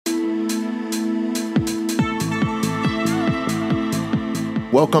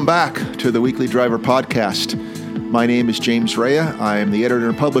Welcome back to the Weekly Driver Podcast. My name is James Rea. I am the editor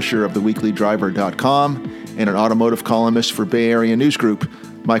and publisher of theweeklydriver.com and an automotive columnist for Bay Area News Group.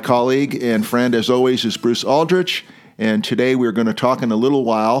 My colleague and friend, as always, is Bruce Aldrich, and today we're going to talk in a little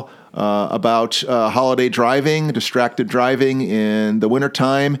while about holiday driving, distracted driving in the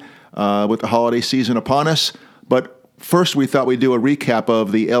wintertime with the holiday season upon us. But first, we thought we'd do a recap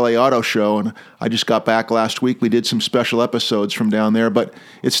of the LA Auto Show, and I just got back last week. We did some special episodes from down there, but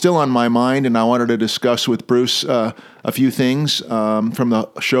it's still on my mind, and I wanted to discuss with Bruce a few things from the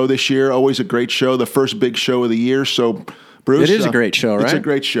show this year. Always a great show, the first big show of the year. So, Bruce, it is a great show, right? It's a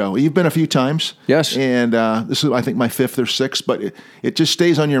great show. You've been a few times. Yes. And this is, I think, my fifth or sixth, but it just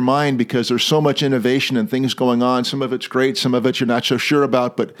stays on your mind because there's so much innovation and things going on. Some of it's great, some of it you're not so sure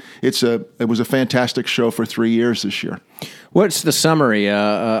about, but it was a fantastic show for 3 years this year. What's the summary?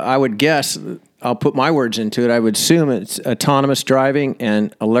 I would guess, I'll put my words into it, I would assume it's autonomous driving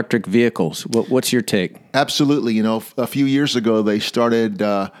and electric vehicles. What's your take? Absolutely. You know, a few years ago, they started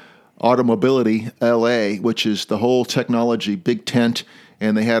Automobility LA, which is the whole technology big tent,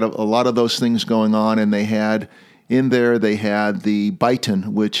 and they had a lot of those things going on, and they had the Byton,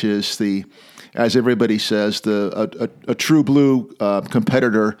 which is the, as everybody says, a true blue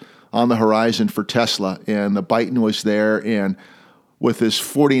competitor on the horizon for Tesla, and the Byton was there, and with this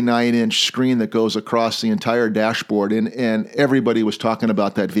 49-inch screen that goes across the entire dashboard, and everybody was talking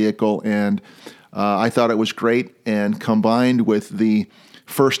about that vehicle, and I thought it was great, and combined with the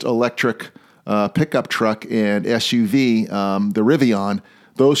first electric pickup truck and SUV, the Rivian,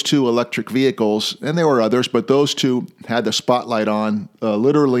 those two electric vehicles, and there were others, but those two had the spotlight on,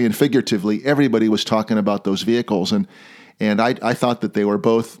 literally and figuratively. Everybody was talking about those vehicles, and I thought that they were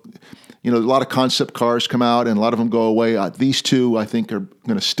both, you know, a lot of concept cars come out and a lot of them go away. These two, I think, are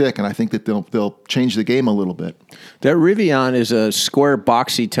going to stick, and I think that they'll change the game a little bit. That Rivian is a square,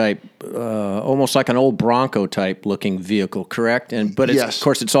 boxy type, almost like an old Bronco type looking vehicle, correct? But yes. Of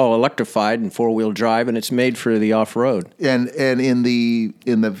course, it's all electrified and 4-wheel drive, and it's made for the off road. And in the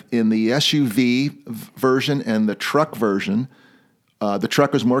SUV version and the truck version, the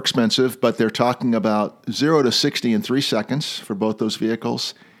truck is more expensive, but they're talking about 0 to 60 in 3 seconds for both those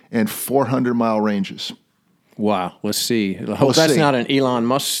vehicles, and 400-mile ranges. Wow. Let's see. I hope that's not an Elon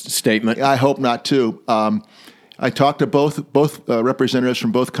Musk statement. I hope not, too. I talked to both representatives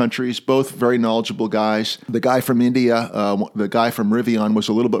from both countries, both very knowledgeable guys. The guy from India, the guy from Rivian was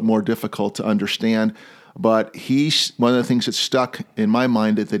a little bit more difficult to understand, but one of the things that stuck in my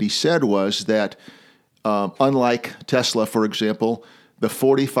mind that he said was that unlike Tesla, for example, the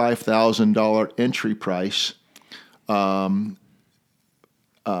 $45,000 entry price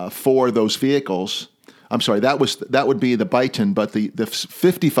for those vehicles, I'm sorry, that would be the Byton, but the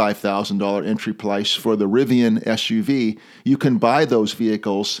 $55,000 entry price for the Rivian SUV, you can buy those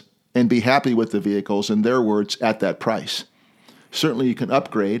vehicles and be happy with the vehicles, in their words, at that price. Certainly you can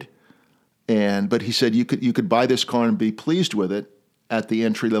upgrade, but he said you could buy this car and be pleased with it at the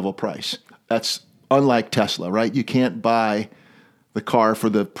entry-level price. That's unlike Tesla, right? You can't buy the car for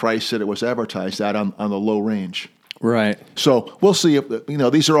the price that it was advertised at on the low range. Right. So we'll see.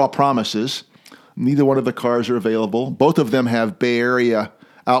 These are all promises. Neither one of the cars are available. Both of them have Bay Area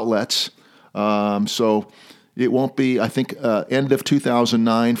outlets. So it won't be, I think, end of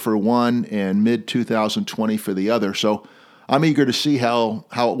 2009 for one and mid-2020 for the other. So I'm eager to see how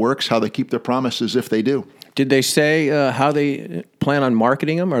it works, how they keep their promises if they do. Did they say how they plan on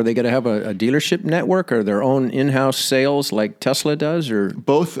marketing them? Are they going to have a dealership network or their own in-house sales like Tesla does? Or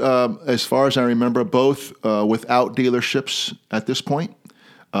both, as far as I remember, both without dealerships at this point,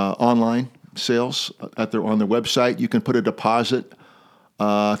 online sales on their website. You can put a deposit,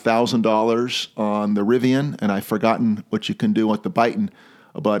 $1,000 on the Rivian, and I've forgotten what you can do with the Byton,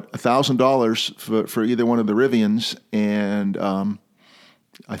 but $1,000 for either one of the Rivians, and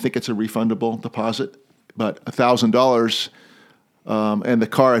I think it's a refundable deposit. But $1,000, and the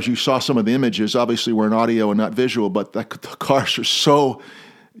car, as you saw some of the images, obviously we're in audio and not visual, but the cars are so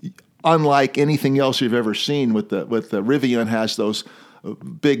unlike anything else you've ever seen. With the Rivian has those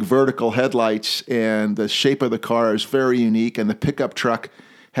big vertical headlights, and the shape of the car is very unique, and the pickup truck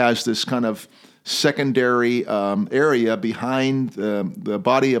has this kind of secondary area behind the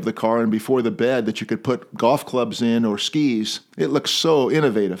body of the car and before the bed that you could put golf clubs in or skis. It looks so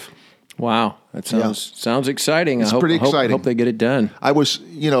innovative. Wow, that sounds exciting. It's pretty exciting. I hope they get it done. I was,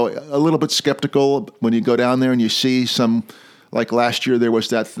 a little bit skeptical when you go down there and you see some, like last year there was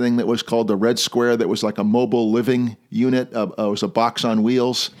that thing that was called the Red Square that was like a mobile living unit. It was a box on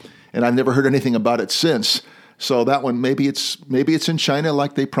wheels, and I've never heard anything about it since. So that one, maybe it's in China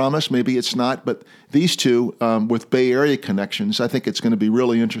like they promised, maybe it's not. But these two, with Bay Area connections, I think it's going to be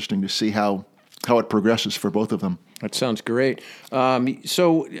really interesting to see how it progresses for both of them. That sounds great.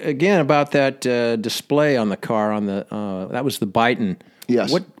 So again, about that display on the car, that was the Byton.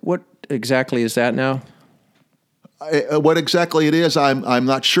 Yes. What exactly is that now? What exactly it is, I'm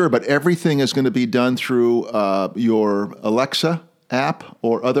not sure, but everything is going to be done through your Alexa app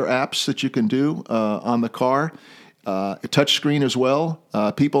or other apps that you can do on the car. A touch screen as well.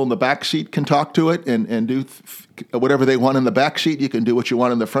 People in the back seat can talk to it and do whatever they want in the back seat. You can do what you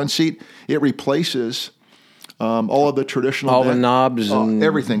want in the front seat. It replaces all of the traditional the knobs and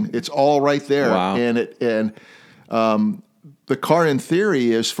everything. It's all right there. Wow. And the car in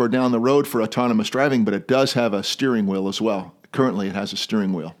theory is for down the road for autonomous driving, but it does have a steering wheel as well. Currently, it has a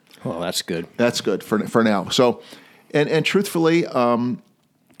steering wheel. Well, that's good. That's good for now. So. And truthfully,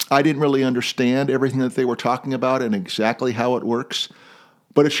 I didn't really understand everything that they were talking about and exactly how it works,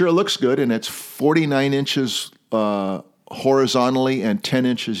 but it sure looks good, and it's 49 inches horizontally and 10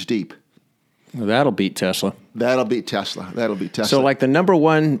 inches deep. Well, that'll beat Tesla. That'll beat Tesla. So, like, the number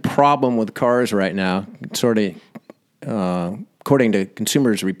one problem with cars right now, sort of, according to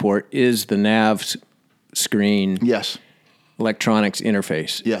Consumers Report, is the nav screen. Yes. Electronics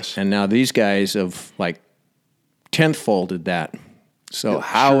interface. Yes. And now these guys have, like, tenth-folded that. So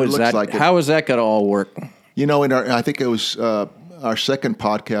how is that going to all work? You know, I think it was our second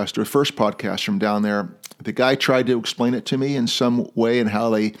podcast or first podcast from down there, the guy tried to explain it to me in some way and how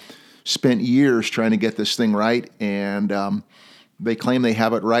they spent years trying to get this thing right. And they claim they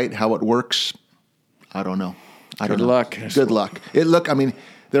have it right. How it works, I don't know. Good luck. Good luck.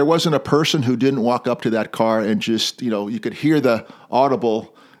 There wasn't a person who didn't walk up to that car and just, you could hear the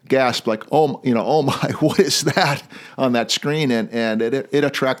audible gasp, like, oh my, what is that on that screen? And it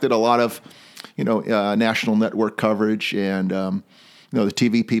attracted a lot of, national network coverage and, the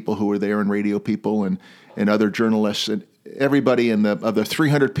TV people who were there and radio people and other journalists and everybody of the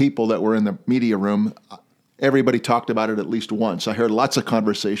 300 people that were in the media room, everybody talked about it at least once. I heard lots of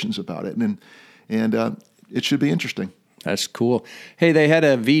conversations about it and it should be interesting. That's cool. Hey, they had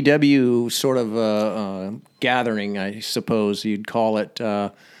a VW sort of gathering, I suppose you'd call it.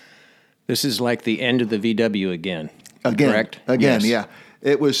 This is like the end of the VW again. Correct? Again, yes. Yeah.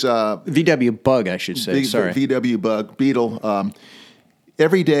 It was VW Bug, I should say. Sorry, VW Bug Beetle.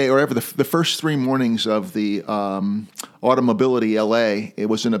 Every day, or the first 3 mornings of the Automobility LA, it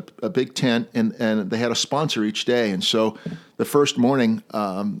was in a big tent, and they had a sponsor each day. And so, the first morning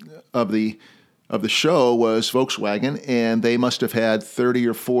of the show was Volkswagen, and they must have had 30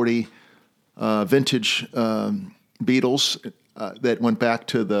 or 40 vintage Beetles. That went back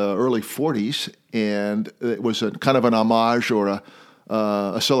to the early 40s, and it was a kind of an homage or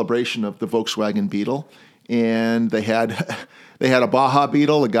a celebration of the Volkswagen Beetle. And they had a Baja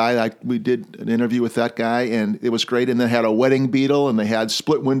Beetle, a guy we did an interview with that guy, and it was great. And they had a wedding Beetle, and they had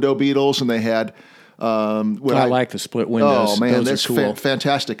split window Beetles, and they had. I like the split windows. Oh man, those that's are cool.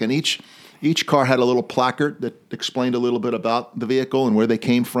 Fantastic. And each car had a little placard that explained a little bit about the vehicle and where they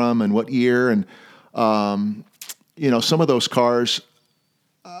came from and what year and. Some of those cars,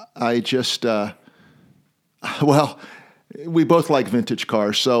 I just, we both like vintage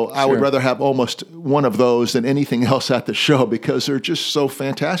cars, so I would rather have almost one of those than anything else at the show because they're just so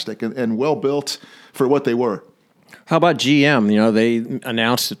fantastic and well built for what they were. How about GM? They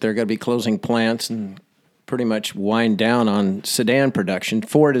announced that they're going to be closing plants and pretty much wind down on sedan production.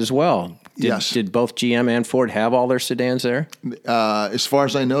 Ford as well. Yes. Did both GM and Ford have all their sedans there? As far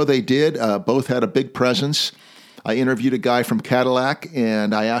as I know, they did. Both had a big presence. I interviewed a guy from Cadillac,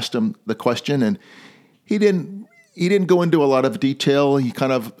 and I asked him the question, and he didn't go into a lot of detail. He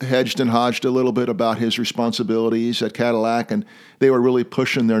kind of hedged and hodged a little bit about his responsibilities at Cadillac, and they were really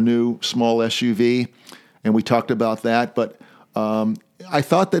pushing their new small SUV, and we talked about that. But I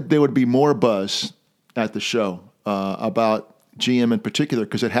thought that there would be more buzz at the show about GM in particular,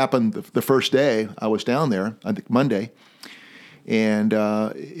 because it happened the first day I was down there, I think Monday. And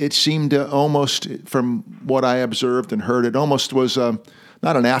it seemed almost, from what I observed and heard, it almost was not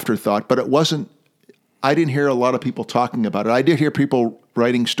an afterthought, but it wasn't. I didn't hear a lot of people talking about it. I did hear people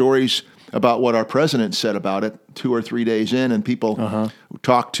writing stories about what our president said about it 2 or 3 days in, and people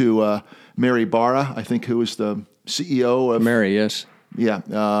talked to Mary Barra, I think, who was the CEO of Mary, yes. Yeah,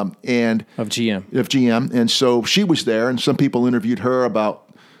 and of GM. Of GM, and so she was there, and some people interviewed her about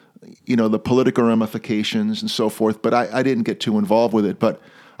the political ramifications and so forth, but I didn't get too involved with it. But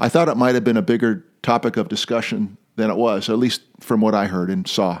I thought it might have been a bigger topic of discussion than it was, at least from what I heard and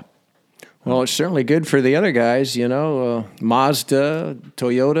saw. Well, it's certainly good for the other guys, Mazda,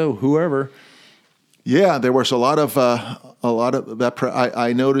 Toyota, whoever. Yeah, there was a lot of that.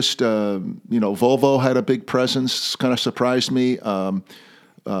 I noticed, Volvo had a big presence. Kind of surprised me.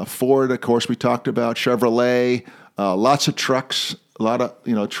 Ford, of course, we talked about. Chevrolet, lots of trucks. A lot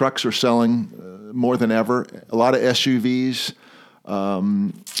of trucks are selling more than ever. A lot of SUVs.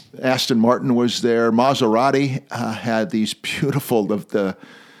 Aston Martin was there. Maserati had these beautiful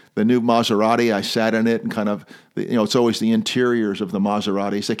the new Maserati. I sat in it and kind of, it's always the interiors of the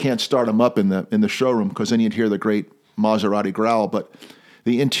Maseratis. They can't start them up in the showroom because then you'd hear the great Maserati growl. But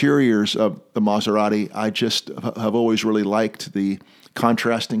the interiors of the Maserati, I just have always really liked the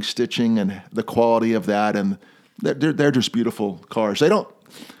contrasting stitching and the quality of that. And they're just beautiful cars.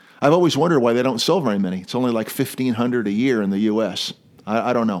 I've always wondered why they don't sell very many. It's only like 1,500 a year in the U.S.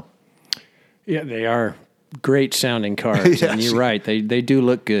 I don't know. Yeah, they are great sounding cars, yes. And you're right. They do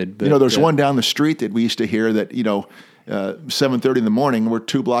look good. But, there's one down the street that we used to hear that 7:30 in the morning. We're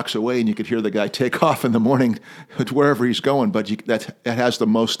 2 blocks away, and you could hear the guy take off in the morning wherever he's going. But that has the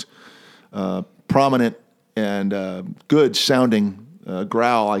most prominent and good sounding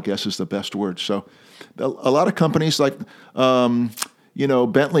growl, I guess, is the best word. So a lot of companies like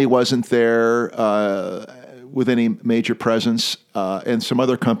Bentley wasn't there with any major presence, and some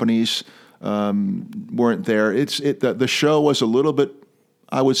other companies weren't there. The show was a little bit,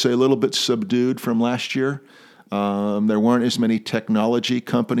 I would say, a little bit subdued from last year. There weren't as many technology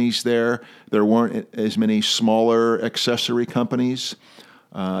companies there. There weren't as many smaller accessory companies.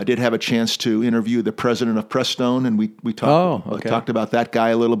 I did have a chance to interview the president of Prestone, and we talked about that guy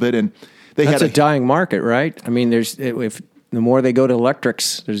a little bit. And that's a dying market, right? I mean, if the more they go to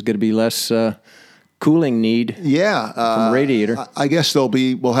electrics, there's going to be less cooling need. Yeah, from radiator. I guess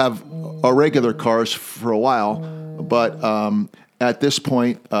we'll have our regular cars for a while, but at this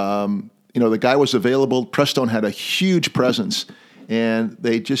point, the guy was available. Prestone had a huge presence, and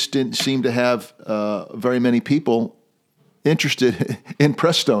they just didn't seem to have very many people interested in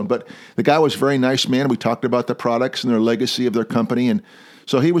Prestone. But the guy was a very nice man. We talked about the products and their legacy of their company, and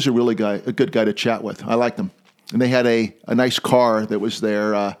so he was a good guy to chat with. I liked him, and they had a nice car that was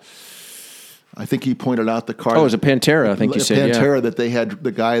there. I think he pointed out the car. Oh, it was a Pantera, I think you said. Pantera that they had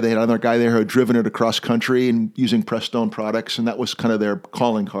another guy there who had driven it across country and using Prestone products, and that was kind of their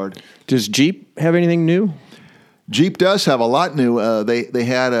calling card. Does Jeep have anything new? Jeep does have a lot new. They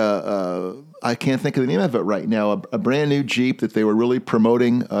had I can't think of the name of it right now, a brand new Jeep that they were really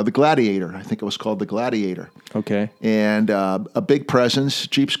promoting, the Gladiator. I think it was called the Gladiator. Okay. And a big presence.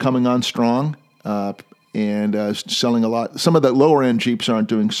 Jeep's coming on strong. And selling a lot. Some of the lower end Jeeps aren't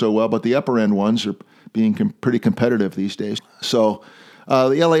doing so well, but the upper end ones are being pretty competitive these days. So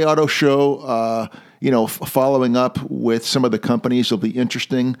the LA Auto Show, following up with some of the companies will be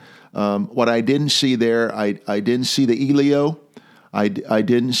interesting. What I didn't see there, I didn't see the Elio. I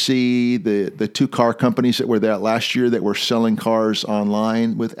didn't see the two car companies that were there last year that were selling cars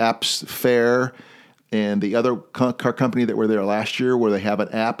online with Apps Fair, and the other car company that were there last year where they have an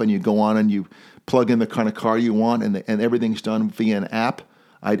app and you go on and you plug in the kind of car you want, and everything's done via an app.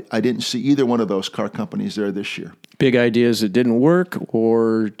 I didn't see either one of those car companies there this year. Big ideas that didn't work,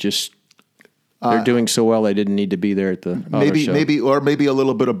 or just they're doing so well they didn't need to be there at the auto show? Maybe a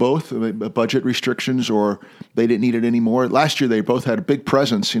little bit of both, budget restrictions, or they didn't need it anymore. Last year they both had a big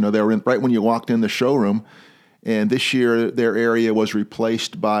presence. They were right when you walked in the showroom, and this year their area was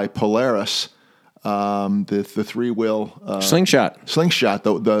replaced by Polaris. The three-wheel Slingshot,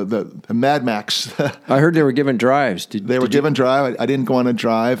 the Mad Max. I heard they were giving drives. They were giving drive. I didn't go on a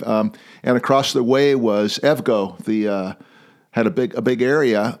drive. And across the way was Evgo. Had a big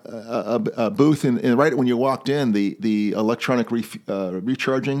area, a booth, and right when you walked in, the electronic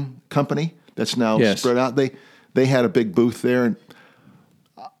recharging company that's now spread out. They had a big booth there, and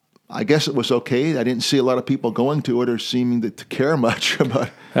I guess it was okay. I didn't see a lot of people going to it or seeming to care much about.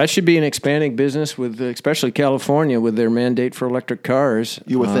 That should be an expanding business with, especially California, with their mandate for electric cars.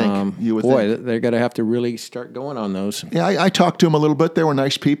 You would think. Boy, they're going to have to really start going on those. Yeah, I talked to them a little bit. They were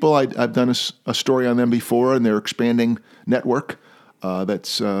nice people. I've done a story on them before, and their expanding network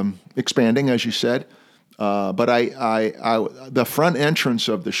that's expanding, as you said. But the front entrance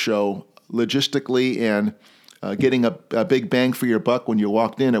of the show, logistically and getting a big bang for your buck when you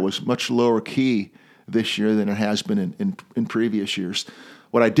walked in, it was much lower key this year than it has been in previous years.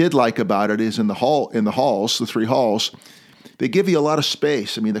 What I did like about it is in the halls, the three halls, they give you a lot of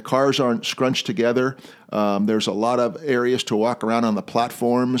space. I mean, the cars aren't scrunched together. There's a lot of areas to walk around on the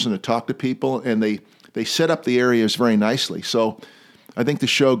platforms and to talk to people, and they set up the areas very nicely. So I think the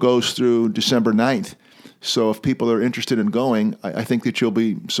show goes through December 9th. So if people are interested in going, I think that you'll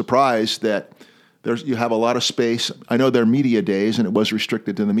be surprised that you have a lot of space. I know they're media days, and it was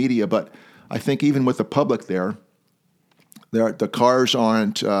restricted to the media, but I think even with the public there, the cars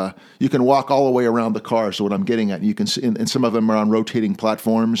aren't. You can walk all the way around the cars. So what I'm getting at, you can see, and some of them are on rotating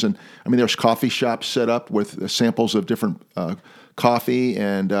platforms. And I mean, there's coffee shops set up with samples of different coffee,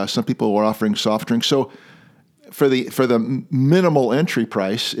 and some people are offering soft drinks. So for the minimal entry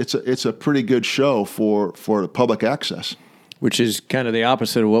price, it's a pretty good show for public access. Which is kind of the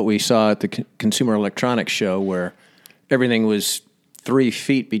opposite of what we saw at the Consumer Electronics Show, where everything was 3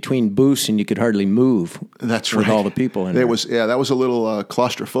 feet between booths and you could hardly move. That's with right. all the people in there. That was a little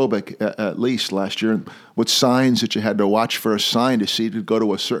claustrophobic at least last year, with signs that you had to watch for a sign to see to go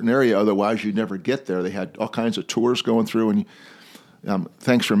to a certain area. Otherwise, you'd never get there. They had all kinds of tours going through, and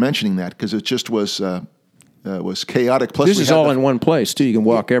thanks for mentioning that, because it just was chaotic. Plus, this is all in one place too. You can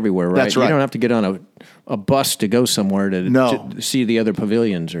walk everywhere, right? That's right. You don't have to get on a bus to go somewhere to see the other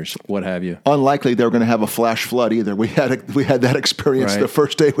pavilions or what have you. Unlikely they were going to have a flash flood either. We had that experience the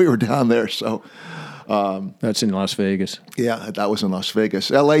first day we were down there. So that's in Las Vegas. Yeah, that was in Las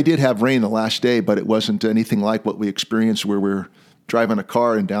Vegas. L.A. did have rain the last day, but it wasn't anything like what we experienced where we were driving a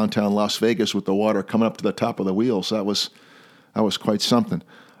car in downtown Las Vegas with the water coming up to the top of the wheels. That was quite something.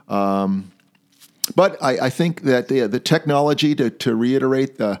 But I think that the technology, to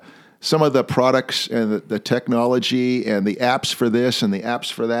reiterate, some of the products and the technology and the apps for this and the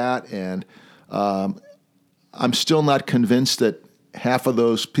apps for that, and I'm still not convinced that half of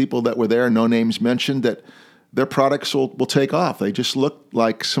those people that were there, no names mentioned, that their products will take off. They just look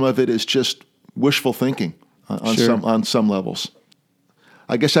like some of it is just wishful thinking on some levels.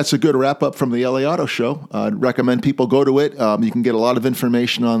 I guess that's a good wrap up from the LA Auto Show. I'd recommend people go to it. You can get a lot of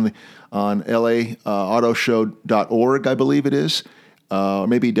information on LAAutoshow.org, I believe it is, or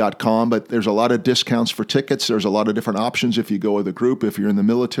maybe .com. But there's a lot of discounts for tickets. There's a lot of different options if you go with a group, if you're in the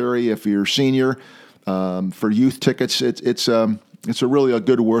military, if you're senior. For youth tickets, it's a really a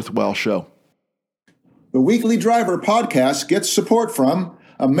good, worthwhile show. The Weekly Driver podcast gets support from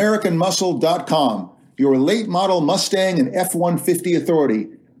AmericanMuscle.com, your late model Mustang and F-150 authority,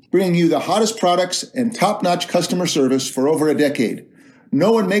 bringing you the hottest products and top-notch customer service for over a decade.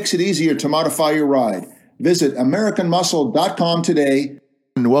 No one makes it easier to modify your ride. Visit AmericanMuscle.com today.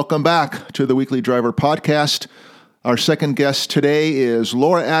 And welcome back to the Weekly Driver podcast. Our second guest today is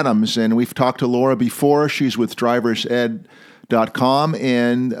Laura Adams, and we've talked to Laura before. She's with DriversEd.com,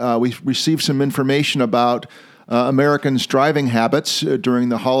 and we received some information about Americans' driving habits during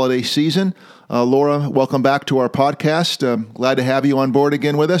the holiday season. Laura, welcome back to our podcast. Glad to have you on board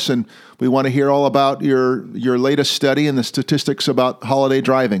again with us, and we want to hear all about your latest study and the statistics about holiday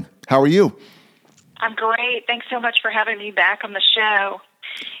driving. How are you? I'm great. Thanks so much for having me back on the show.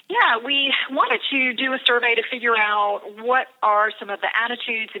 Yeah, we wanted to do a survey to figure out what are some of the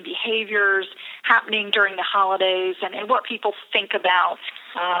attitudes and behaviors happening during the holidays and what people think about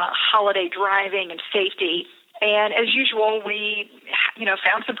holiday driving and safety. And as usual, we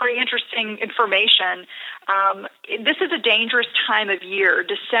found some pretty interesting information. This is a dangerous time of year.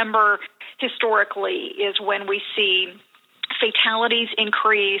 December, historically, is when we see fatalities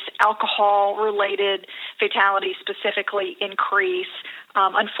increase, alcohol-related fatalities specifically increase.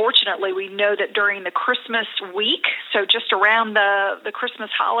 Unfortunately, we know that during the Christmas week, so just around the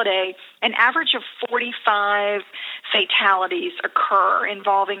Christmas holiday, an average of 45 fatalities occur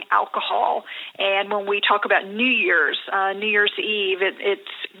involving alcohol. And when we talk about New Year's Eve, it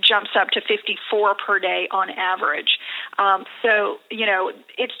jumps up to 54 per day on average. So,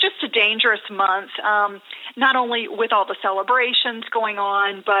 it's just a dangerous month, not only with all the celebrations going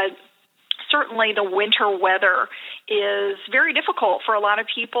on, but certainly the winter weather is very difficult for a lot of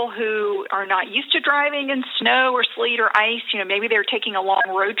people who are not used to driving in snow or sleet or ice. Maybe they're taking a long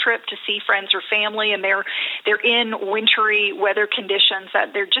road trip to see friends or family, and they're in wintry weather conditions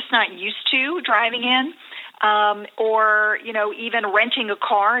that they're just not used to driving in. Or even renting a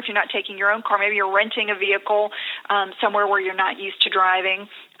car. If you're not taking your own car, maybe you're renting a vehicle somewhere where you're not used to driving.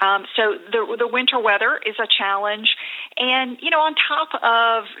 So the winter weather is a challenge. And, on top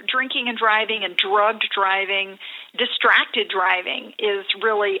of drinking and driving and drugged driving, distracted driving is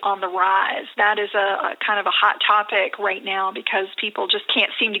really on the rise. That is a kind of a hot topic right now because people just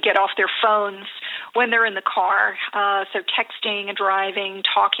can't seem to get off their phones when they're in the car. So texting and driving,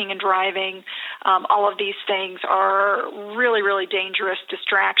 talking and driving, all of these things are really, really dangerous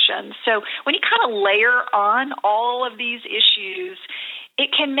distractions. So when you kind of layer on all of these issues,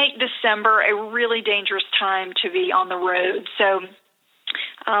 it can make December a really dangerous time to be on the road. So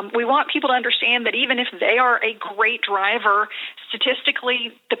we want people to understand that even if they are a great driver,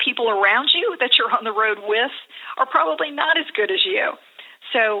 statistically, the people around you that you're on the road with are probably not as good as you.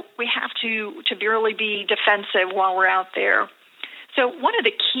 So we have to really be defensive while we're out there. So one of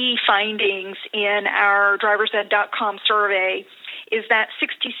the key findings in our driversed.com survey is that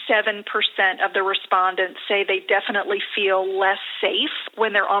 67% of the respondents say they definitely feel less safe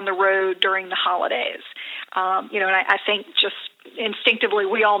when they're on the road during the holidays. And I think just instinctively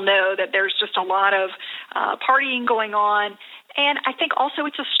we all know that there's just a lot of partying going on. And I think also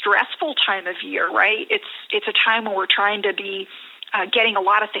it's a stressful time of year, right? It's a time when we're trying to be getting a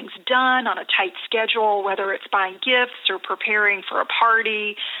lot of things done on a tight schedule, whether it's buying gifts or preparing for a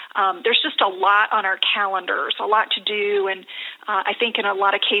party. There's just a lot on our calendars, a lot to do. And I think in a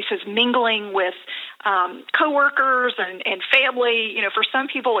lot of cases, mingling with coworkers and family, for some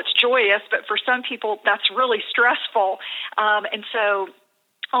people it's joyous, but for some people that's really stressful. And so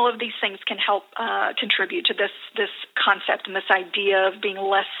all of these things can help contribute to this concept and this idea of being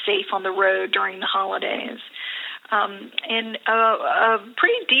less safe on the road during the holidays. And a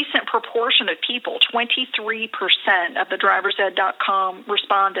pretty decent proportion of people, 23% of the driversed.com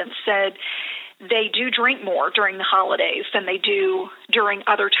respondents said they do drink more during the holidays than they do during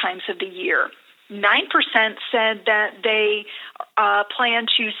other times of the year. 9% said that they plan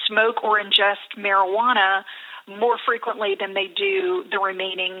to smoke or ingest marijuana more frequently than they do the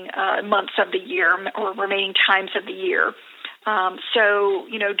remaining months of the year or remaining times of the year. So,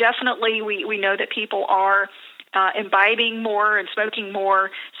 definitely we know that people are imbibing more and smoking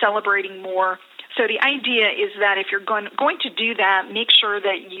more, celebrating more. So the idea is that if you're going to do that, make sure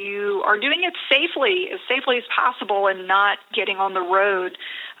that you are doing it safely as possible and not getting on the road.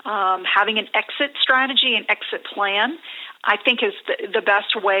 Having an exit strategy, an exit plan, I think is the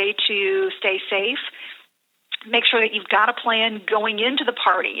best way to stay safe. Make sure that you've got a plan going into the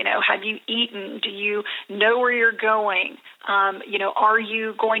party. Have you eaten? Do you know where you're going? Are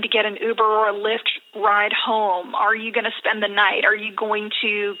you going to get an Uber or a Lyft ride home? Are you going to spend the night? Are you going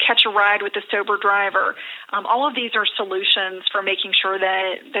to catch a ride with a sober driver? All of these are solutions for making sure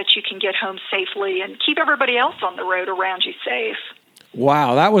that you can get home safely and keep everybody else on the road around you safe.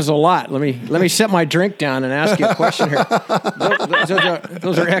 Wow, that was a lot. Let me set my drink down and ask you a question here.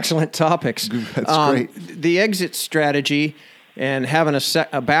 Those are excellent topics. That's great. The exit strategy and having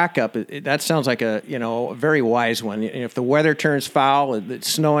a backup, that sounds like a very wise one. If the weather turns foul, it's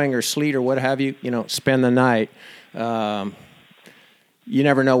snowing or sleet or what have you, spend the night. You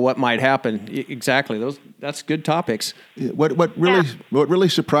never know what might happen. Exactly. That's good topics. What really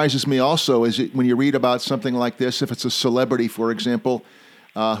surprises me also is when you read about something like this, if it's a celebrity, for example,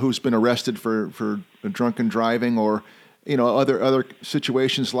 who's been arrested for drunken driving or other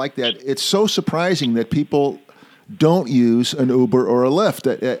situations like that, it's so surprising that people don't use an Uber or a Lyft.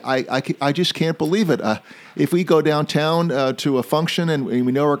 I just can't believe it. If we go downtown to a function and we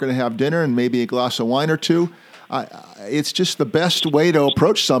know we're going to have dinner and maybe a glass of wine or two, it's just the best way to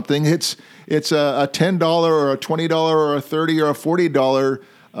approach something. It's a $10 or a $20 or a $30 or a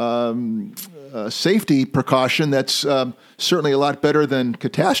 $40 safety precaution that's certainly a lot better than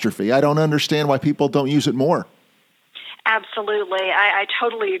catastrophe. I don't understand why people don't use it more. Absolutely. I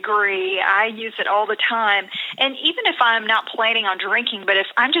totally agree. I use it all the time. And even if I'm not planning on drinking, but if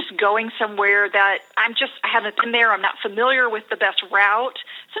I'm just going somewhere that I haven't been there, I'm not familiar with the best route,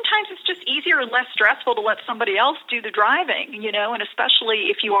 sometimes it's just easier and less stressful to let somebody else do the driving, and especially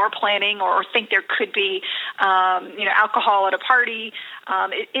if you are planning or think there could be, alcohol at a party.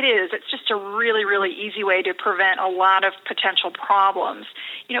 It is. It's just a really, really easy way to prevent a lot of potential problems.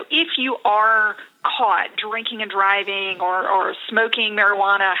 If you are caught drinking and driving or smoking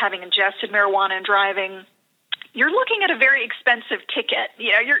marijuana, having ingested marijuana and driving, you're looking at a very expensive ticket.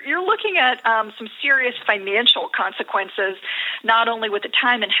 You're looking at some serious financial consequences, not only with the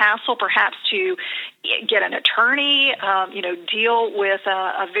time and hassle perhaps to get an attorney, deal with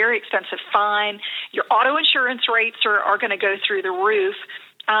a very expensive fine. Your auto insurance rates are going to go through the roof.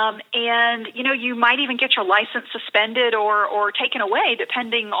 And you might even get your license suspended or taken away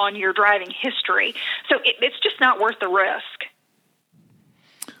depending on your driving history. So it's just not worth the risk.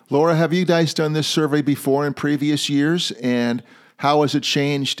 Laura, have you guys done this survey before in previous years? And how has it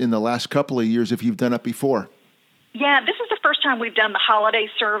changed in the last couple of years if you've done it before? Yeah, this is the first time we've done the holiday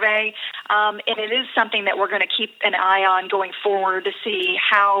survey, and it is something that we're going to keep an eye on going forward to see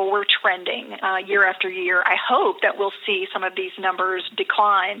how we're trending year after year. I hope that we'll see some of these numbers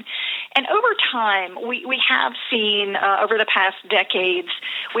decline. And over time, we have seen, over the past decades,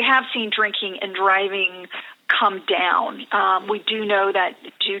 we have seen drinking and driving come down. We do know that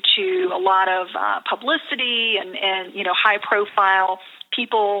due to a lot of publicity and high-profile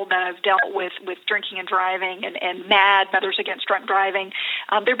people that have dealt with drinking and driving and MAD, Mothers Against Drunk Driving.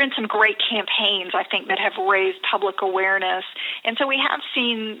 There have been some great campaigns, I think, that have raised public awareness. And so we have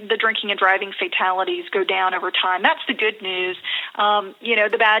seen the drinking and driving fatalities go down over time. That's the good news.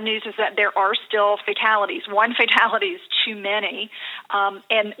 The bad news is that there are still fatalities. One fatality is too many.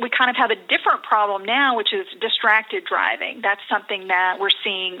 And we kind of have a different problem now, which is distracted driving. That's something that we're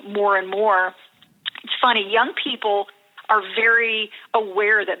seeing more and more. It's funny, young people are very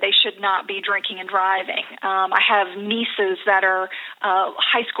aware that they should not be drinking and driving. I have nieces that are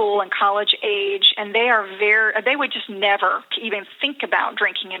high school and college age, and they would just never even think about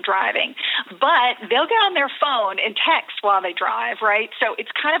drinking and driving. But they'll get on their phone and text while they drive, right? So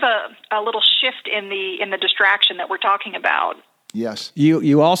it's kind of a little shift in the distraction that we're talking about. Yes.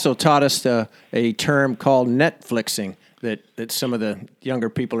 You also taught us a term called Netflixing that some of the younger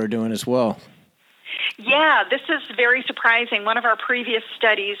people are doing as well. Yeah, this is very surprising. One of our previous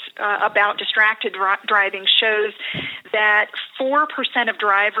studies about distracted driving shows that 4% of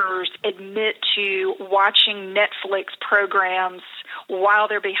drivers admit to watching Netflix programs while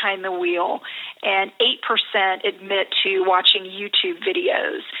they're behind the wheel, and 8% admit to watching YouTube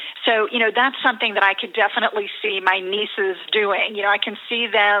videos. So, that's something that I could definitely see my nieces doing. I can see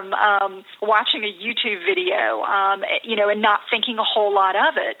them watching a YouTube video, and not thinking a whole lot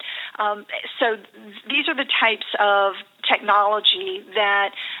of it. So these are the types of technology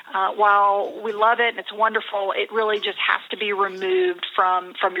that, while we love it and it's wonderful, it really just has to be removed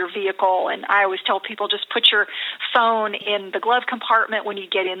from your vehicle. And I always tell people, just put your phone in the glove compartment when you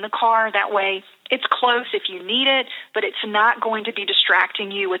get in the car. That way it's close if you need it, but it's not going to be distracting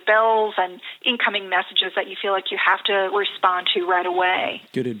you with bells and incoming messages that you feel like you have to respond to right away.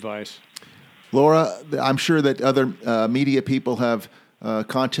 Good advice. Laura, I'm sure that other media people have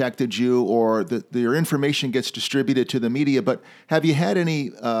contacted you, or your information gets distributed to the media, but have you had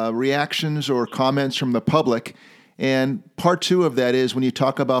any reactions or comments from the public? And part two of that is, when you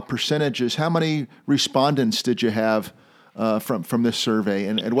talk about percentages, how many respondents did you have from this survey,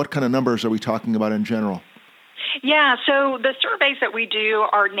 and what kind of numbers are we talking about in general? Yeah, so the surveys that we do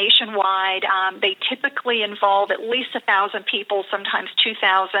are nationwide. They typically involve at least 1,000 people, sometimes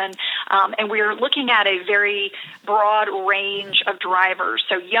 2,000, and we're looking at a very broad range of drivers,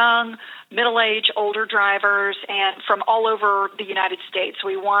 so young, middle-aged, older drivers, and from all over the United States.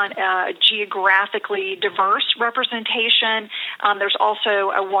 We want a geographically diverse representation. There's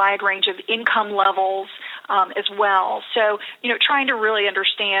also a wide range of income levels as well. So, trying to really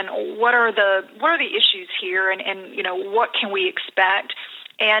understand what are the issues here, and what can we expect.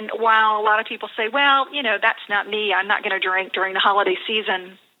 And while a lot of people say, well, that's not me, I'm not going to drink during the holiday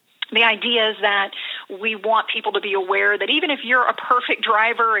season, the idea is that we want people to be aware that even if you're a perfect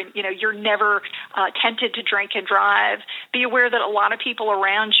driver and you're never tempted to drink and drive, be aware that a lot of people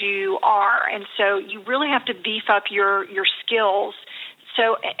around you are, and so you really have to beef up your skills.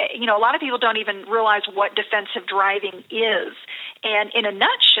 So, a lot of people don't even realize what defensive driving is. And in a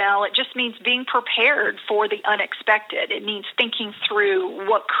nutshell, it just means being prepared for the unexpected. It means thinking through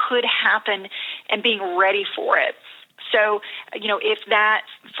what could happen and being ready for it. So, if that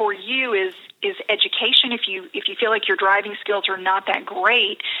for you is education, if you feel like your driving skills are not that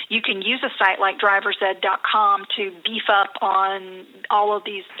great, you can use a site like driversed.com to beef up on all of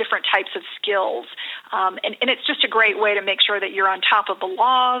these different types of skills. And it's just a great way to make sure that you're on top of the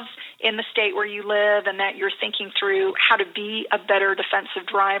laws in the state where you live, and that you're thinking through how to be a better defensive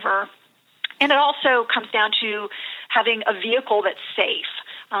driver. And it also comes down to having a vehicle that's safe.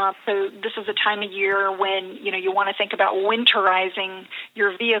 So this is a time of year when, you want to think about winterizing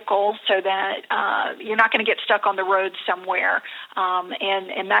your vehicle so that you're not going to get stuck on the road somewhere.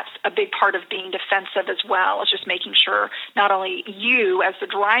 And that's a big part of being defensive as well, is just making sure not only you as the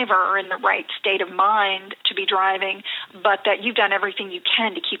driver are in the right state of mind to be driving, but that you've done everything you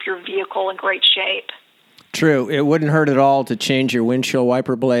can to keep your vehicle in great shape. True. It wouldn't hurt at all to change your windshield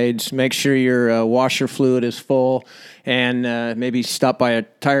wiper blades, make sure your washer fluid is full, and maybe stop by a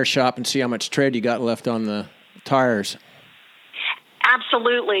tire shop and see how much tread you got left on the tires.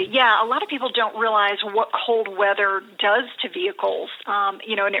 Absolutely. Yeah, a lot of people don't realize what cold weather does to vehicles, and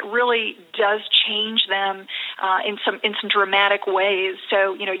it really does change them in some dramatic ways.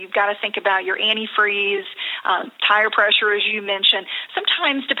 So, you've got to think about your antifreeze, tire pressure, as you mentioned.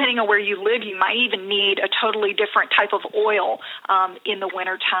 Sometimes, depending on where you live, you might even need a totally different type of oil in the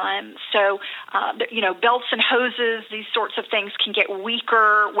wintertime. So, belts and hoses, these sorts of things can get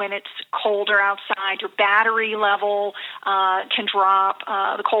weaker when it's colder outside. Your battery level can drop.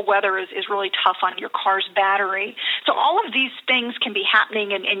 The cold weather is really tough on your car's battery. So all of these things can be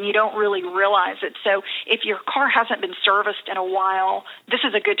happening, and you don't really realize it. So if your car hasn't been serviced in a while, this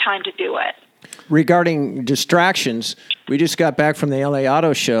is a good time to do it. Regarding distractions, we just got back from the LA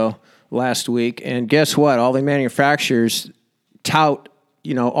Auto Show last week, and guess what? All the manufacturers tout,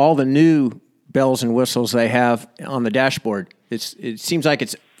 all the new bells and whistles they have on the dashboard. it seems like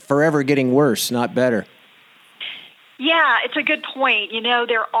it's forever getting worse, not better. Yeah, it's a good point.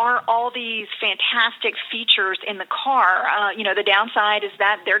 There are all these fantastic features in the car. The downside is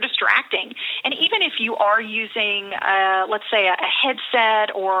that they're distracting. And even if you are using, let's say, a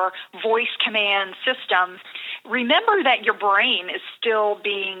headset or voice command system, remember that your brain is still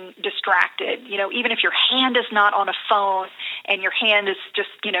being distracted. Even if your hand is not on a phone and your hand is just,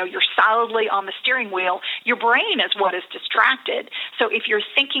 you're solidly on the steering wheel, your brain is what is distracted. So if you're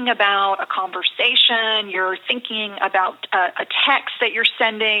thinking about a conversation, you're thinking about a text that you're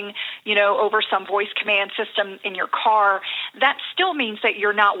sending, over some voice command system in your car, that still means that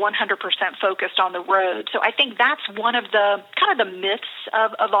you're not 100% focused on the road. So I think that's one of the kind of the myths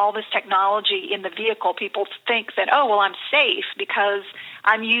of all this technology in the vehicle. People think that, oh, well, I'm safe because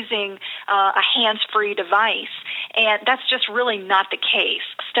I'm using a hands-free device. And that's just really not the case.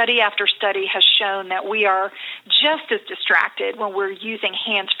 Study after study has shown that we are just as distracted when we're using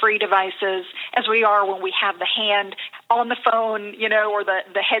hands-free devices as we are when we have the hand on the phone, or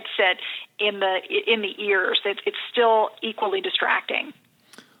the headset in the ears. It's still equally distracting.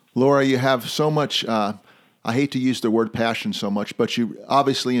 Laura, you have so much, I hate to use the word passion so much, but you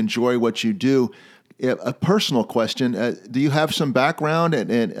obviously enjoy what you do. A personal question: do you have some background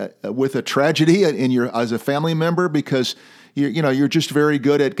and with a tragedy as a family member? Because you're just very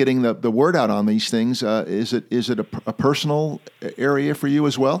good at getting the word out on these things. Is it a personal area for you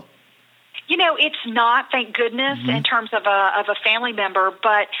as well? It's not, thank goodness, in terms of a family member,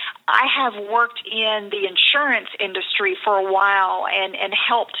 but I have worked in the insurance industry for a while and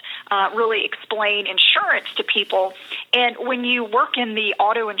helped really explain insurance to people. And when you work in the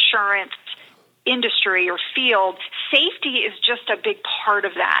auto insurance industry or field, safety is just a big part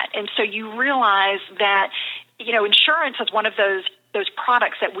of that. And so you realize that, insurance is one of those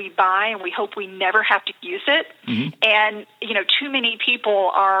products that we buy and we hope we never have to use it. Mm-hmm. And, too many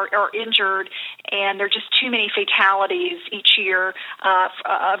people are injured and there are just too many fatalities each year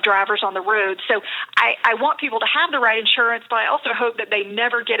of drivers on the road. So I want people to have the right insurance, but I also hope that they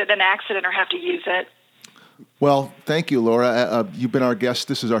never get in an accident or have to use it. Well, thank you, Laura. You've been our guest.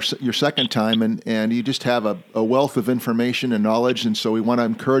 This is your second time, and you just have a wealth of information and knowledge. And so we want to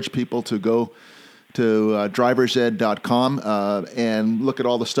encourage people to go to driversed.com and look at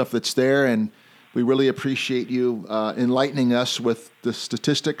all the stuff that's there. And we really appreciate you enlightening us with the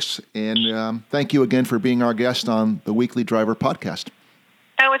statistics. And thank you again for being our guest on the Weekly Driver Podcast.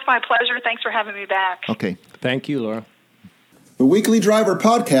 Oh, it's my pleasure. Thanks for having me back. Okay. Thank you, Laura. The Weekly Driver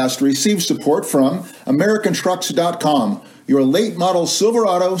Podcast receives support from AmericanTrucks.com, your late model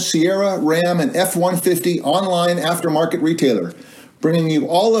Silverado, Sierra, Ram, and F-150 online aftermarket retailer, bringing you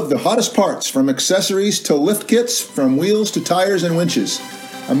all of the hottest parts from accessories to lift kits, from wheels to tires and winches.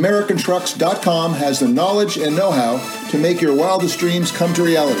 AmericanTrucks.com has the knowledge and know-how to make your wildest dreams come to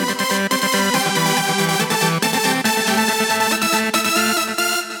reality.